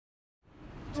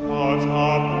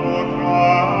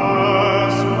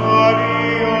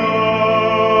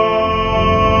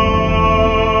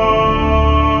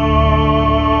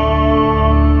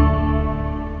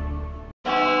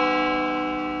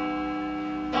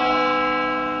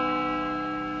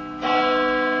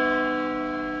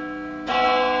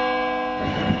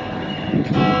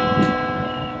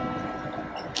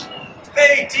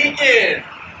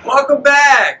Welcome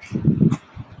back!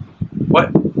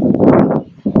 What?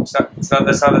 That's not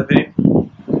the video?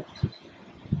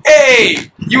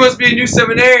 Hey! You must be a new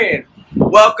seminarian!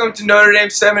 Welcome to Notre Dame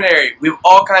Seminary. We have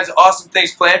all kinds of awesome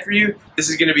things planned for you. This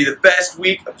is going to be the best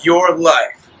week of your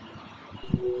life.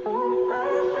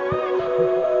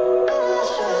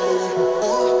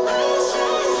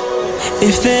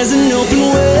 If there's an open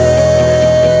way,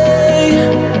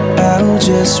 I'll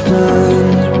just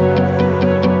run,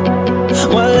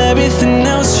 while everything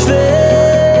else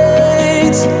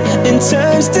fades and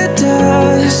turns to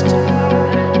dust.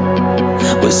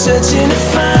 We're searching to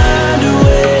find a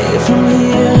way from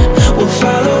here. We'll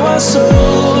follow our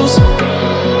souls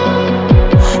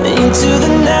into the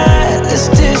night. Let's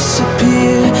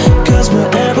disappear, 'cause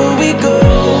wherever we go,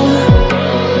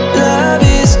 love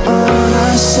is on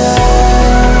our side.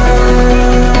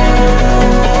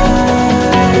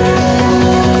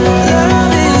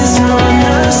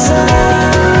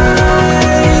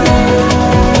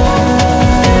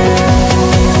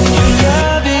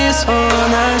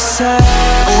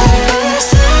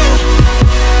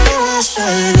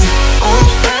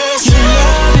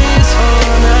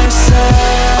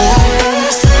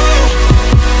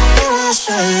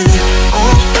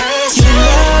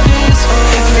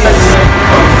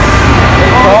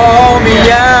 Call me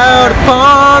out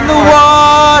upon the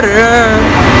water,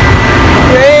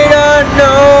 great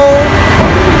unknown.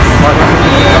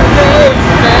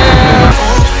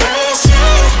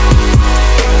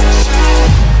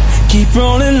 Keep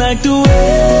rolling like the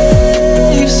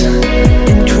waves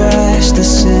and crash the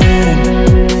sand.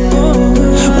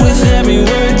 With every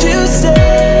word you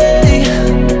say,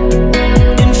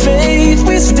 in faith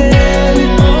we stand.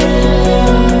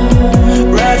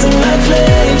 Rising like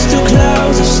flames through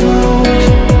clouds of smoke,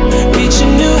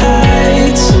 reaching new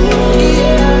heights.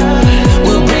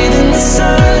 We'll breathe in the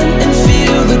sun and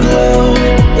feel the glow,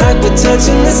 like we're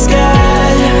touching the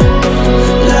sky.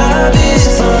 Love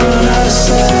is on our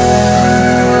side.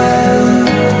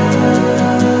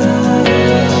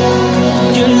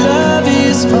 Your love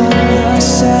is on our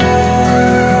side.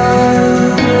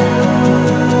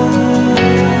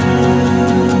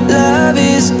 Love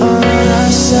is on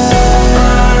our side.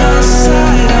 On our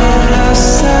side, on our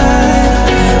side,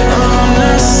 on our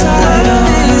side. Love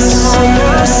is on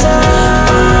our side.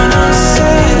 On our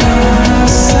side, on our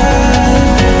side.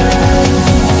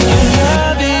 Your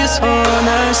love is on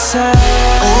our side.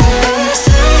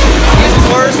 He's the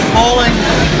worst bowling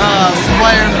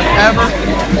player ever,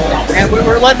 and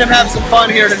we're letting him have some fun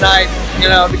here tonight, you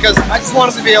know, because I just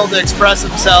want him to be able to express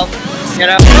himself, you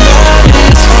know.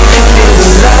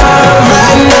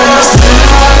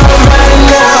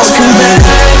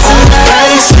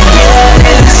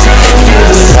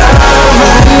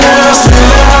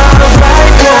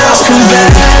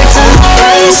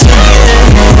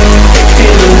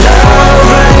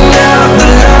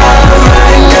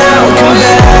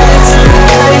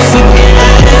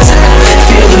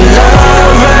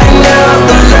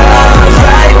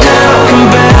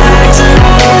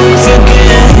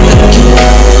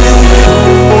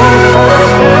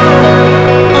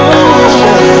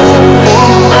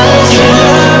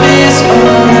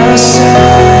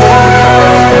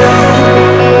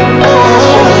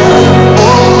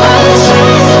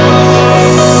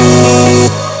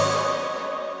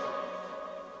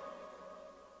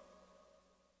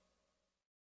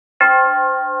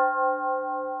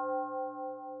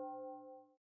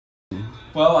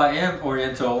 Well, I am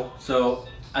Oriental, so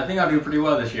I think I'll do pretty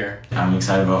well this year. I'm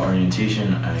excited about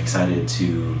orientation. I'm excited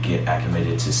to get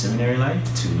acclimated to seminary life,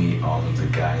 to meet all of the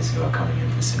guys who are coming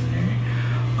into seminary.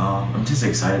 I'm just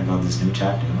excited about this new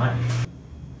chapter in life.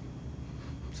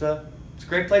 It's a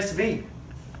great place to be.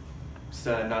 It's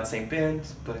not St.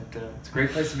 Ben's, but it's a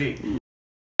great place to be.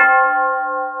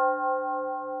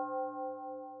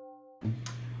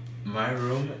 My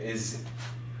room is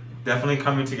definitely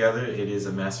coming together. It is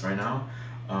a mess right now.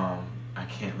 I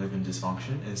can't live in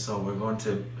dysfunction, and so we're going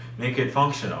to make it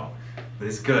functional, but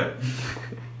it's good.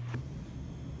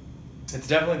 It's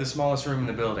definitely the smallest room in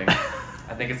the building.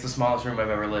 I think it's the smallest room I've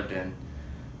ever lived in,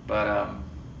 but I'm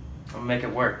gonna make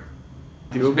it work.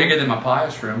 It's bigger than my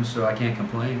pious room, so I can't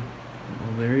complain.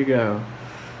 Well, there you go.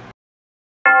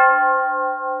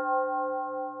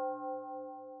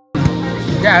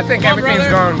 Yeah, I think everything's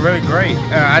going really great.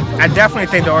 I definitely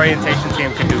think the orientation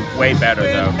team can do way better,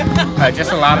 though.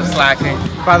 Just a lot of slacking.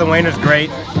 Father Wayner's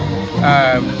great.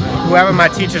 Whoever my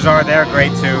teachers are, they're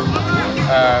great too.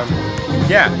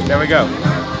 Yeah, there we go.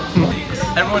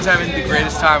 Everyone's having the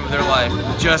greatest time of their life,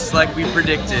 just like we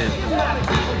predicted.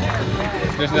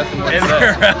 There's nothing more to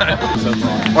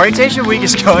say. Orientation week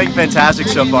is going fantastic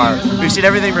so far. We've seen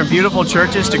everything from beautiful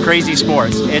churches to crazy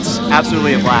sports. It's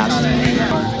absolutely a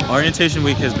blast. Orientation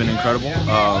week has been incredible.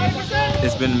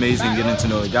 It's been amazing getting to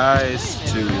know the guys,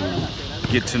 to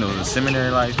get to know the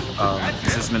seminary life.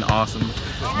 This has been awesome.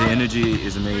 The energy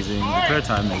is amazing. The prayer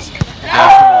time is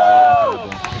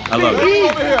absolutely incredible. I love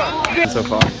it so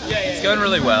far. It's going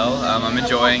really well. I'm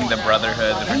enjoying the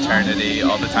brotherhood, the fraternity,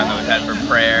 all the time that we've had for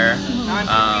prayer.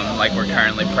 Like we're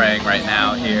currently praying right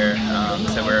now here.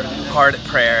 So we're hard at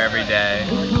prayer every day.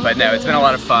 But no, it's been a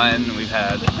lot of fun. We've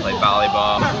had played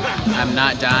volleyball. I'm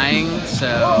not dying, so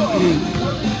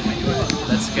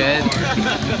that's good.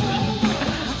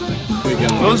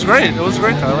 It was great. It was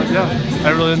great, Tyler. Yeah,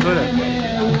 I really enjoyed it.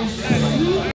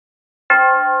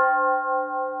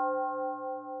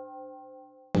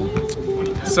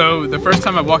 So the first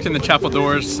time I walked in the chapel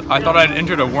doors, I thought I'd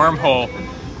entered a wormhole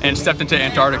and stepped into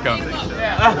Antarctica.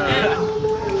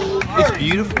 It's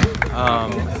beautiful.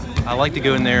 I like to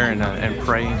go in there and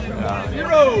pray.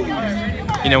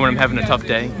 You know, when I'm having a tough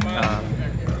day.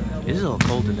 It is a little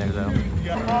cold in there, though.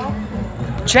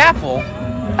 Chapel?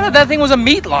 I thought that thing was a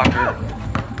meat locker.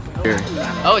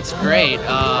 Oh, it's great,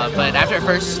 but after the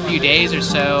first few days or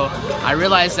so, I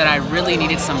realized that I really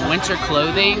needed some winter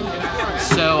clothing,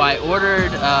 so I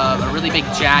ordered a really big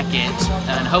jacket,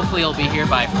 and hopefully it'll be here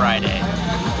by Friday.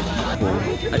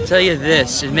 I tell you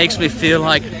this, it makes me feel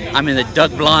like I'm in the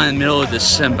duck blind middle of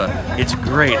December. It's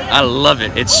great, I love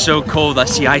it. It's so cold, I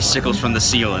see icicles from the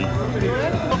ceiling.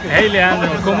 Hey Leandro,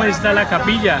 ¿cómo está la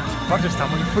capilla? Parce, está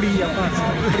muy fría, parce,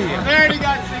 muy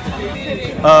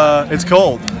fría. It's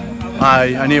cold.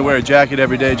 I need to wear a jacket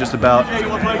every day just about.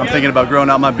 I'm thinking about growing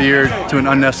out my beard to an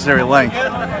unnecessary length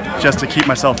just to keep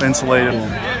myself insulated.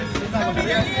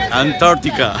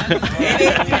 Antarctica.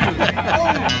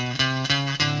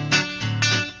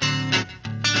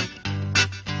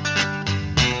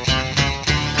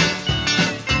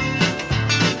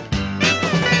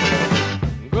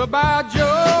 Goodbye,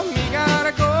 Joe.